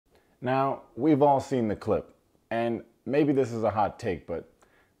Now, we've all seen the clip, and maybe this is a hot take, but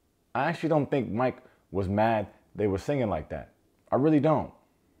I actually don't think Mike was mad they were singing like that. I really don't.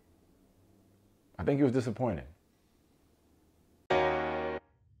 I think he was disappointed.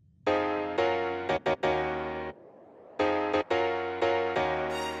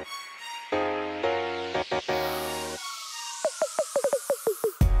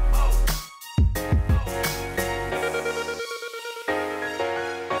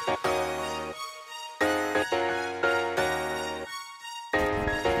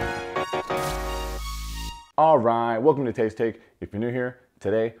 All right, welcome to Taste Take. If you're new here,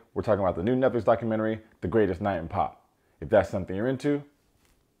 today we're talking about the new Netflix documentary, The Greatest Night in Pop. If that's something you're into,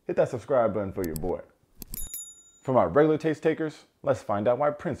 hit that subscribe button for your boy. From our regular Taste Takers, let's find out why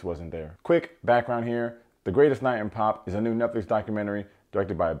Prince wasn't there. Quick background here, The Greatest Night in Pop is a new Netflix documentary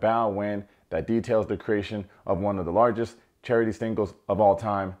directed by Bao Nguyen that details the creation of one of the largest charity singles of all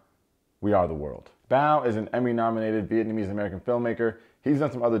time, We Are the World. Bao is an Emmy-nominated Vietnamese-American filmmaker. He's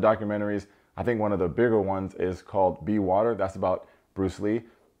done some other documentaries. I think one of the bigger ones is called Be Water. That's about Bruce Lee.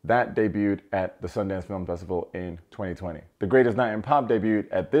 That debuted at the Sundance Film Festival in 2020. The Greatest Night in Pop debuted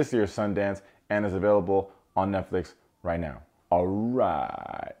at this year's Sundance and is available on Netflix right now. All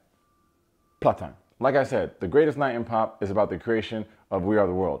right. Plot time. Like I said, The Greatest Night in Pop is about the creation of We Are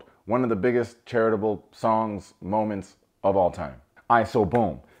the World, one of the biggest charitable songs, moments of all time. All right, so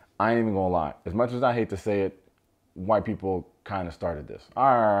boom. I ain't even gonna lie. As much as I hate to say it, white people kind of started this. All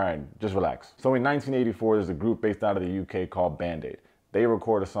right, just relax. So in 1984, there's a group based out of the UK called Band Aid. They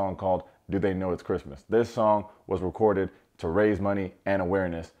record a song called Do They Know It's Christmas? This song was recorded to raise money and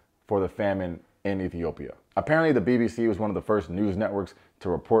awareness for the famine in Ethiopia. Apparently the BBC was one of the first news networks to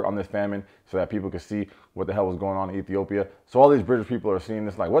report on this famine so that people could see what the hell was going on in Ethiopia. So all these British people are seeing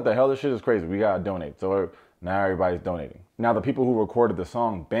this like, what the hell, this shit is crazy, we gotta donate. So now everybody's donating. Now the people who recorded the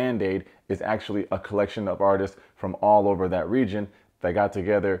song Band Aid is actually a collection of artists from all over that region that got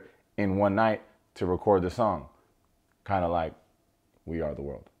together in one night to record the song. Kind of like We Are the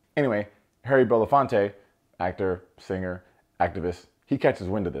World. Anyway, Harry Belafonte, actor, singer, activist, he catches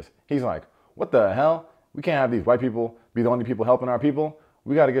wind of this. He's like, what the hell? We can't have these white people be the only people helping our people.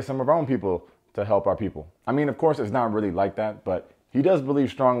 We got to get some of our own people to help our people. I mean, of course, it's not really like that, but he does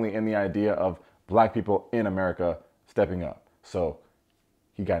believe strongly in the idea of black people in America stepping up. So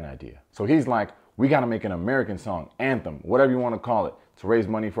he got an idea. So he's like, we got to make an American song, anthem, whatever you want to call it, to raise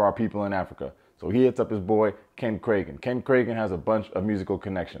money for our people in Africa. So he hits up his boy, Ken Cragen. Ken Cragen has a bunch of musical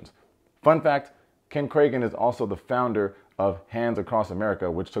connections. Fun fact, Ken Cragen is also the founder of Hands Across America,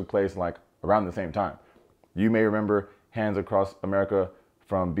 which took place like around the same time. You may remember Hands Across America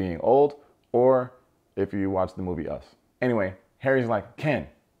from being old, or if you watch the movie Us. Anyway, Harry's like, Ken,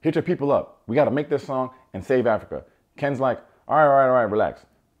 hit your people up. We got to make this song and save Africa. Ken's like, all right, relax.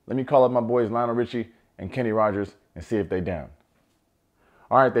 Let me call up my boys Lionel Richie and Kenny Rogers and see if they down.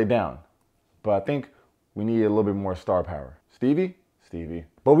 All right, they down. But I think we need a little bit more star power. Stevie? Stevie.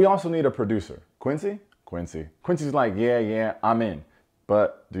 But we also need a producer. Quincy? Quincy. Quincy's like, yeah, I'm in.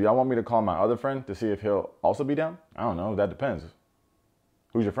 But do y'all want me to call my other friend to see if he'll also be down? I don't know, that depends.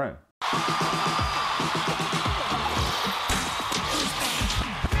 Who's your friend?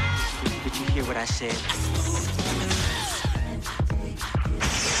 Did you hear what I said?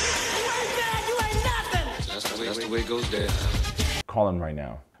 That's the way it goes down. Call him right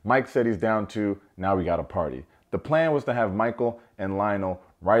now. Mike said he's down to Now We Gotta Party. The plan was to have Michael and Lionel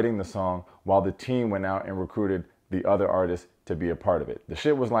writing the song while the team went out and recruited the other artists to be a part of it. The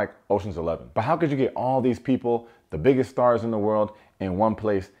shit was like Ocean's 11. But how could you get all these people, the biggest stars in the world, in one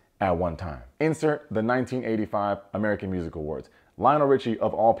place at one time? Insert the 1985 American Music Awards. Lionel Richie,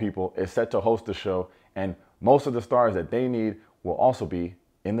 of all people, is set to host the show, and most of the stars that they need will also be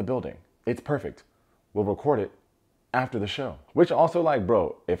in the building. It's perfect. We'll record it after the show. Which also, like,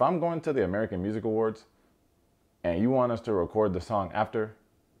 bro, if I'm going to the American Music Awards and you want us to record the song after,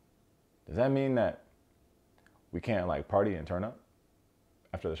 does that mean that we can't like party and turn up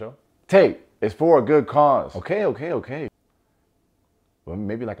after the show? Tate, it's for a good cause. Okay. Well,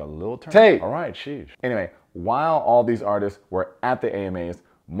 maybe like a little turn. Tate! All right, sheesh. Anyway, while all these artists were at the AMAs,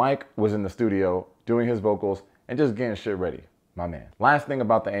 Mike was in the studio doing his vocals and just getting shit ready. My man. Last thing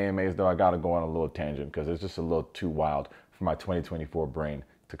about the AMAs though, I gotta go on a little tangent because it's just a little too wild for my 2024 brain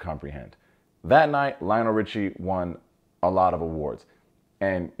to comprehend. That night, Lionel Richie won a lot of awards.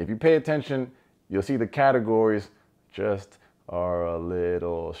 And if you pay attention, you'll see the categories just are a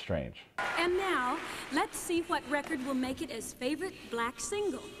little strange. And now, let's see what record will make it as favorite black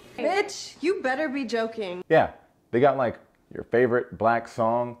single. Bitch, you better be joking. Yeah, they got like your favorite black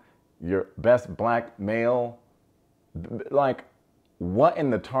song, your best black male. Like, what in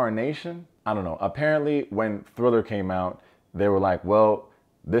the tarnation? I don't know. Apparently, when Thriller came out, they were like, well,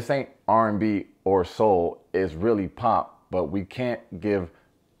 this ain't R&B or soul, it's really pop, but we can't give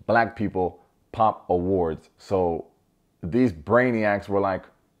black people pop awards. So these brainiacs were like,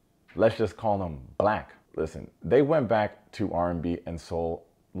 let's just call them black. Listen, they went back to R&B and soul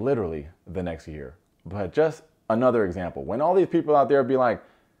literally the next year. But just another example, when all these people out there be like,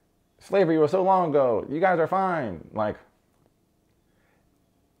 slavery was so long ago, you guys are fine. Like,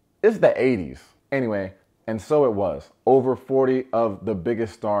 it's the 80s. Anyway, and so it was. Over 40 of the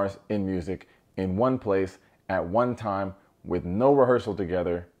biggest stars in music in one place at one time with no rehearsal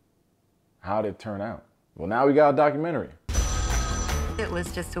together. How'd it turn out? Well, now we got a documentary. It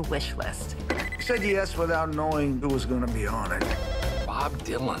was just a wish list. Said yes without knowing who was going to be on it. Bob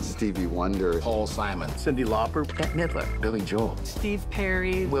Dylan, Stevie Wonder, Paul Simon, Cyndi Lauper, Bette Midler, Billy Joel, Steve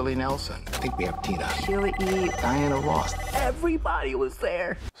Perry, Willie Nelson. I think we have Tina, Sheila E. Diana Ross. Everybody was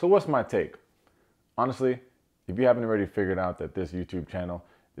there. So what's my take? Honestly, if you haven't already figured out that this YouTube channel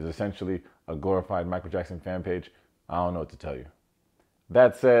is essentially a glorified Michael Jackson fan page, I don't know what to tell you.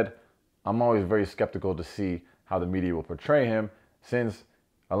 That said, I'm always very skeptical to see how the media will portray him, since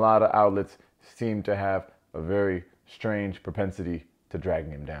a lot of outlets seem to have a very strange propensity to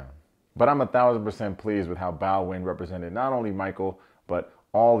dragging him down. But I'm 1000% pleased with how Bao Nguyen represented not only Michael, but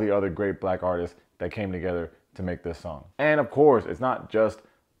all the other great black artists that came together to make this song. And of course, it's not just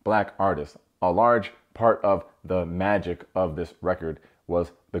black artists. A large part of the magic of this record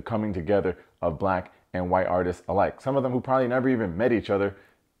was the coming together of black and white artists alike. Some of them who probably never even met each other,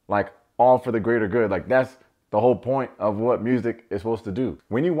 like all for the greater good. Like that's the whole point of what music is supposed to do.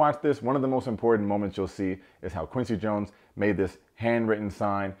 When you watch this, one of the most important moments you'll see is how Quincy Jones made this handwritten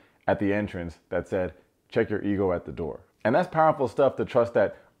sign at the entrance that said, check your ego at the door. And that's powerful stuff to trust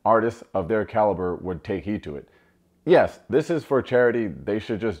that artists of their caliber would take heed to it. Yes, this is for charity. They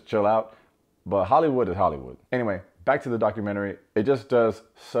should just chill out, but Hollywood is Hollywood. Anyway, back to the documentary. It just does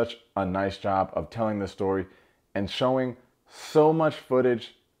such a nice job of telling the story and showing so much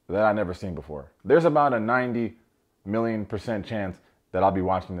footage that I've never seen before. There's about a 90 million% chance that I'll be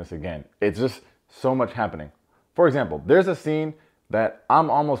watching this again. It's just so much happening. For example, there's a scene that I'm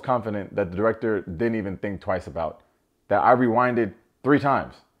almost confident that the director didn't even think twice about, that I rewinded 3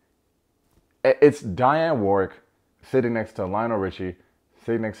 times. It's Dionne Warwick sitting next to Lionel Richie,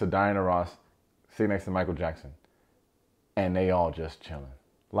 sitting next to Diana Ross, sitting next to Michael Jackson, and they all just chilling.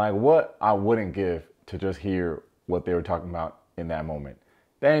 Like what I wouldn't give to just hear what they were talking about in that moment.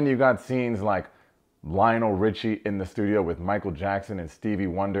 Then you got scenes like Lionel Richie in the studio with Michael Jackson and Stevie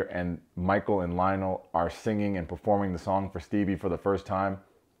Wonder, and Michael and Lionel are singing and performing the song for Stevie for the first time.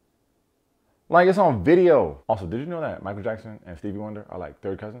 Like it's on video. Also, did you know that Michael Jackson and Stevie Wonder are like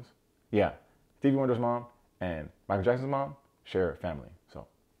third cousins? Yeah, Stevie Wonder's mom and Michael Jackson's mom share a family, so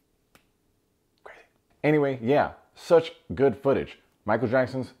crazy. Anyway, yeah, such good footage. Michael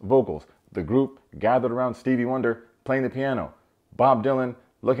Jackson's vocals, the group gathered around Stevie Wonder playing the piano, Bob Dylan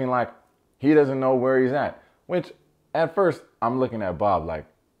looking like he doesn't know where he's at, which at first I'm looking at Bob like,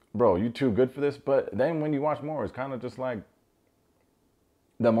 bro, you too good for this. But then when you watch more, it's kind of just like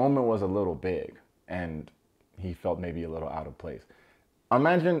the moment was a little big and he felt maybe a little out of place.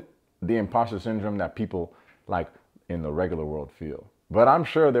 Imagine the imposter syndrome that people like in the regular world feel. But I'm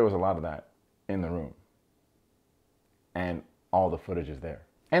sure there was a lot of that in the room. And all the footage is there.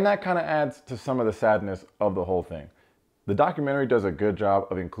 And that kind of adds to some of the sadness of the whole thing. The documentary does a good job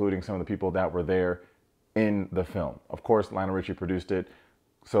of including some of the people that were there in the film. Of course, Lionel Richie produced it.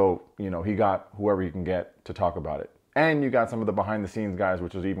 So, you know, he got whoever he can get to talk about it. And you got some of the behind the scenes guys,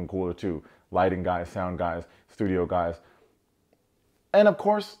 which is even cooler too. Lighting guys, sound guys, studio guys. And of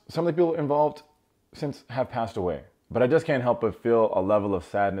course, some of the people involved since have passed away. But I just can't help but feel a level of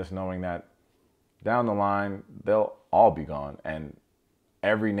sadness knowing that down the line, they'll all be gone. And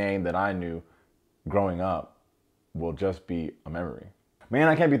every name that I knew growing up will just be a memory. Man,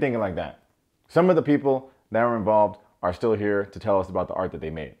 I can't be thinking like that. Some of the people that were involved are still here to tell us about the art that they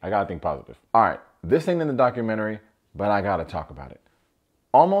made. I gotta think positive. All right, this ain't in the documentary, but I gotta talk about it.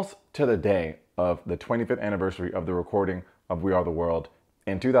 Almost to the day of the 25th anniversary of the recording of We Are the World,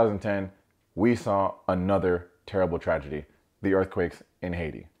 in 2010, we saw another terrible tragedy, the earthquakes in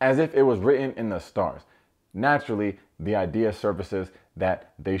Haiti. As if it was written in the stars. Naturally, the idea surfaces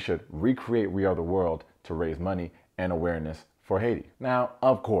that they should recreate We Are the World to raise money and awareness for Haiti. Now,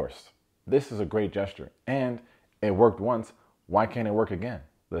 of course, this is a great gesture and it worked once. Why can't it work again?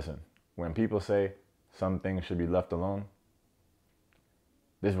 Listen, when people say some things should be left alone,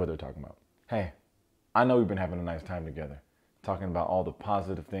 this is what they're talking about. Hey, I know we've been having a nice time together, talking about all the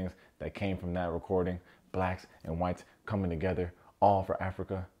positive things that came from that recording, blacks and whites coming together, all for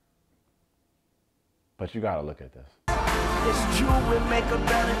Africa. But you gotta look at this. It's true, we make a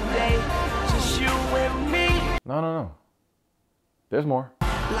better day. Just you and me. No. There's more.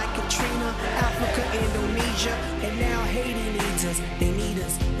 Like Katrina, Africa, Indonesia, and now Haiti needs us. They need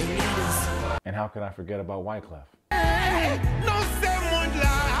us. They need us. And how could I forget about Wyclef? No someone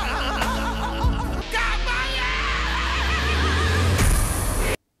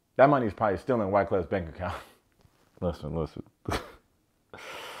That money's probably still in Wyclef's bank account. Listen.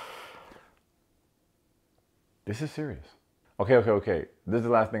 This is serious. Okay. This is the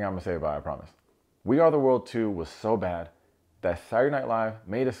last thing I'm gonna say about it, I promise. We Are the World 2 was so bad that Saturday Night Live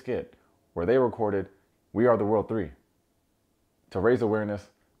made a skit where they recorded We Are the World 3 to raise awareness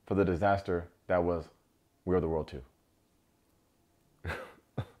for the disaster that was We Are the World 2.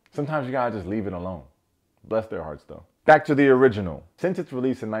 Sometimes you gotta just leave it alone. Bless their hearts though. Back to the original. Since its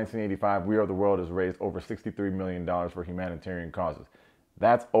release in 1985, We Are the World has raised over $63 million for humanitarian causes.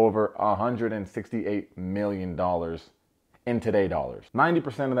 That's over $168 million in today dollars.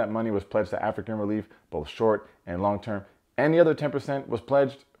 90% of that money was pledged to African relief, both short and long term, and the other 10% was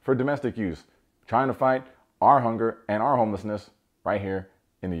pledged for domestic use, trying to fight our hunger and our homelessness right here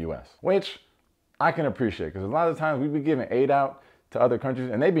in the US, which I can appreciate because a lot of times we be giving aid out to other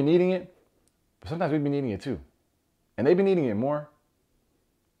countries and they be needing it, but sometimes we be needing it too. And they be needing it more,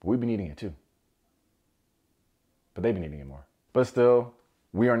 but we be needing it too. But they be needing it more. But still,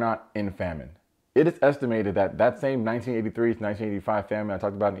 we are not in famine. It is estimated that that same 1983 to 1985 famine I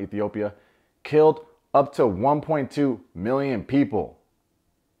talked about in Ethiopia killed up to 1.2 million people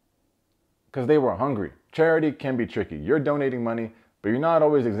because they were hungry. Charity can be tricky. You're donating money, but you're not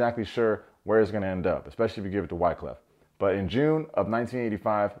always exactly sure where it's going to end up, especially if you give it to Wyclef. But in June of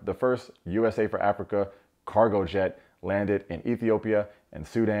 1985, the first USA for Africa cargo jet landed in Ethiopia and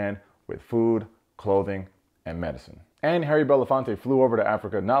Sudan with food, clothing, and medicine. And Harry Belafonte flew over to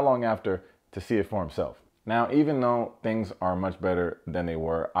Africa not long after to see it for himself. Now, even though things are much better than they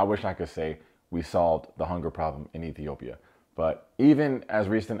were, I wish I could say we solved the hunger problem in Ethiopia. But even as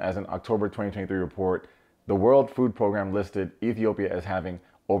recent as an October 2023 report, the World Food Program listed Ethiopia as having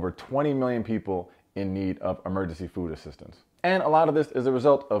over 20 million people in need of emergency food assistance. And a lot of this is a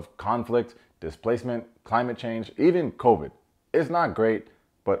result of conflict, displacement, climate change, even COVID. It's not great,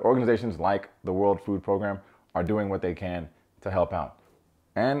 but organizations like the World Food Program are doing what they can to help out.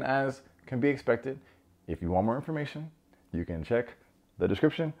 And as can be expected, if you want more information, you can check the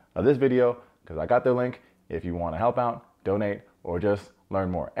description of this video because I got their link if you want to help out, donate, or just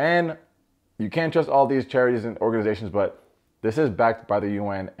learn more. And you can't trust all these charities and organizations, but this is backed by the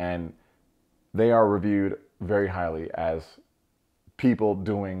UN and they are reviewed very highly as people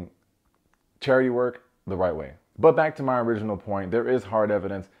doing charity work the right way. But back to my original point, there is hard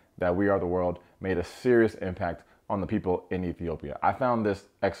evidence that We Are the World made a serious impact on the people in Ethiopia. I found this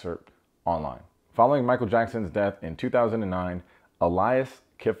excerpt online. Following Michael Jackson's death in 2009, Elias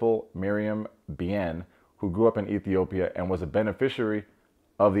Kifel Miriam Bien, who grew up in Ethiopia and was a beneficiary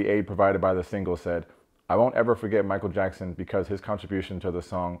of the aid provided by the single, said, "I won't ever forget Michael Jackson because his contribution to the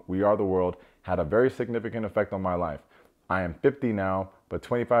song We Are the World had a very significant effect on my life. I am 50 now, but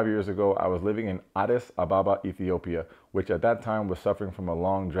 25 years ago, I was living in Addis Ababa, Ethiopia, which at that time was suffering from a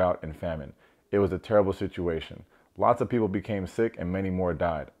long drought and famine. It was a terrible situation. Lots of people became sick and many more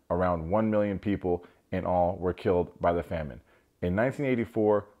died. Around 1 million people in all were killed by the famine. In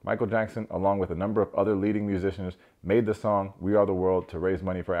 1984, Michael Jackson, along with a number of other leading musicians, made the song We Are the World to raise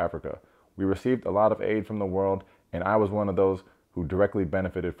money for Africa. We received a lot of aid from the world, and I was one of those who directly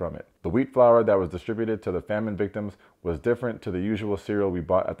benefited from it. The wheat flour that was distributed to the famine victims was different to the usual cereal we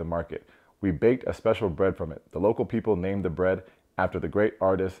bought at the market. We baked a special bread from it. The local people named the bread after the great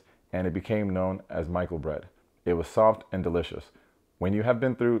artist, and it became known as Michael bread. It was soft and delicious. When you have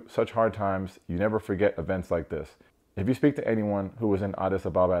been through such hard times, you never forget events like this. If you speak to anyone who was in Addis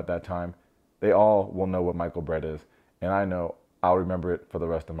Ababa at that time, they all will know what Michael bread is, and I know I'll remember it for the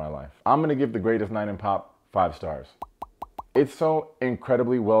rest of my life." I'm going to give The Greatest Night in Pop 5 stars. It's so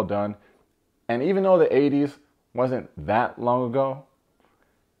incredibly well done, and even though the 80s wasn't that long ago,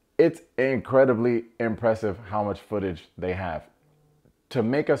 it's incredibly impressive how much footage they have to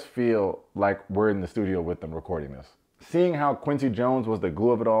make us feel like we're in the studio with them recording this. Seeing how Quincy Jones was the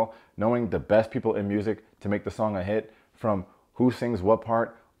glue of it all, knowing the best people in music to make the song a hit, from who sings what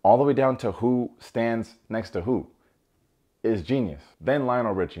part, all the way down to who stands next to who, is genius. Then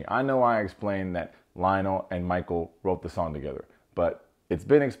Lionel Richie. I know I explained that Lionel and Michael wrote the song together, but it's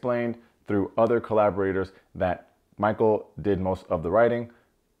been explained through other collaborators that Michael did most of the writing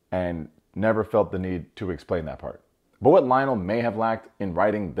and never felt the need to explain that part. But what Lionel may have lacked in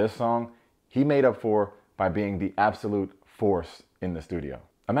writing this song, he made up for by being the absolute force in the studio.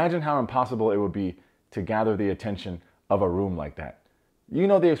 Imagine how impossible it would be to gather the attention of a room like that. You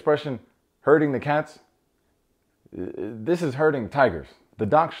know the expression, herding the cats? This is herding tigers. The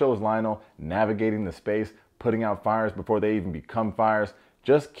doc shows Lionel navigating the space, putting out fires before they even become fires,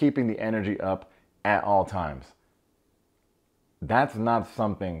 just keeping the energy up at all times. That's not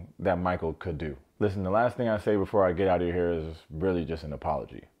something that Michael could do. Listen, the last thing I say before I get out of here is really just an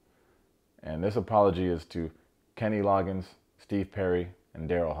apology. And this apology is to Kenny Loggins, Steve Perry, and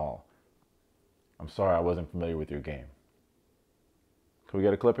Daryl Hall. I'm sorry I wasn't familiar with your game. Can we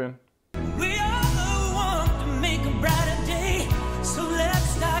get a clip in? We are the one to make a brighter day, so let's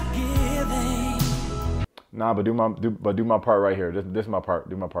start giving. Nah, but do my part right here. This is my part.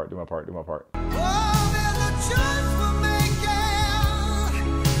 Do my part. Oh, there's a choice we're making.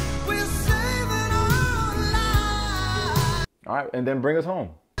 We're saving our lives. All right, and then bring us home.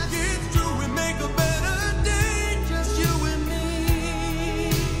 It's true, we make a better day, just you and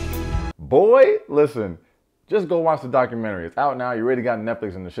me. Boy, listen, just go watch the documentary. It's out now. You already got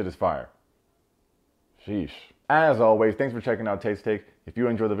Netflix and the shit is fire. Sheesh. As always, thanks for checking out Taste Take. If you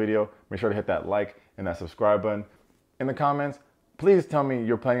enjoyed the video, make sure to hit that like and that subscribe button. In the comments, please tell me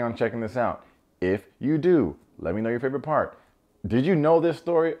you're planning on checking this out. If you do, let me know your favorite part. Did you know this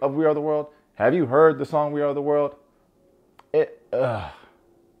story of We Are the World? Have you heard the song We Are the World?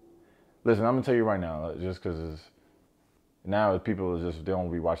 Listen, I'm gonna tell you right now, just because now people they don't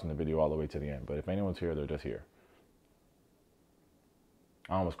be watching the video all the way to the end. But if anyone's here, they're just here.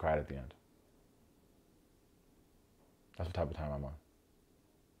 I almost cried at the end. That's the type of time I'm on.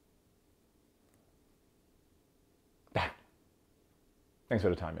 Thanks for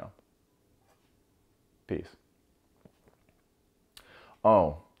the time, y'all. Peace.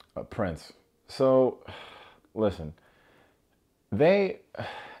 Oh, Prince. So, listen. They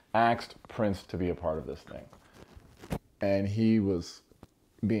asked Prince to be a part of this thing. And he was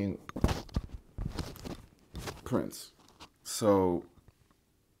being Prince. So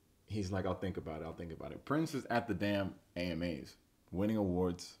he's like, I'll think about it. Prince is at the damn AMAs, winning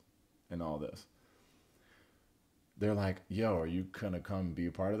awards and all this. They're like, yo, are you gonna come be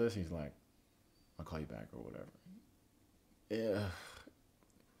a part of this? He's like, I'll call you back or whatever. Yeah.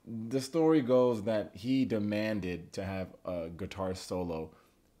 The story goes that he demanded to have a guitar solo,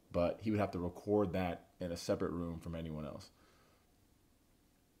 but he would have to record that in a separate room from anyone else.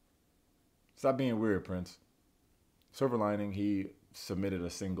 Stop being weird, Prince. Silver lining, he submitted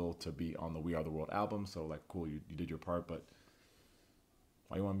a single to be on the We Are the World album, so like, cool, you did your part, but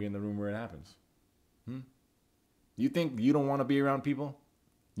why you want to be in the room where it happens? You think you don't want to be around people?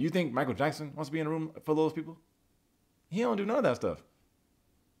 You think Michael Jackson wants to be in a room full of those people? He don't do none of that stuff.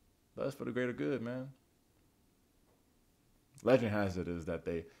 That's for the greater good, man. Legend has it is that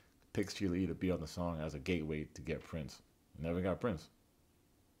they picked Sheila E. to be on the song as a gateway to get Prince. Never got Prince.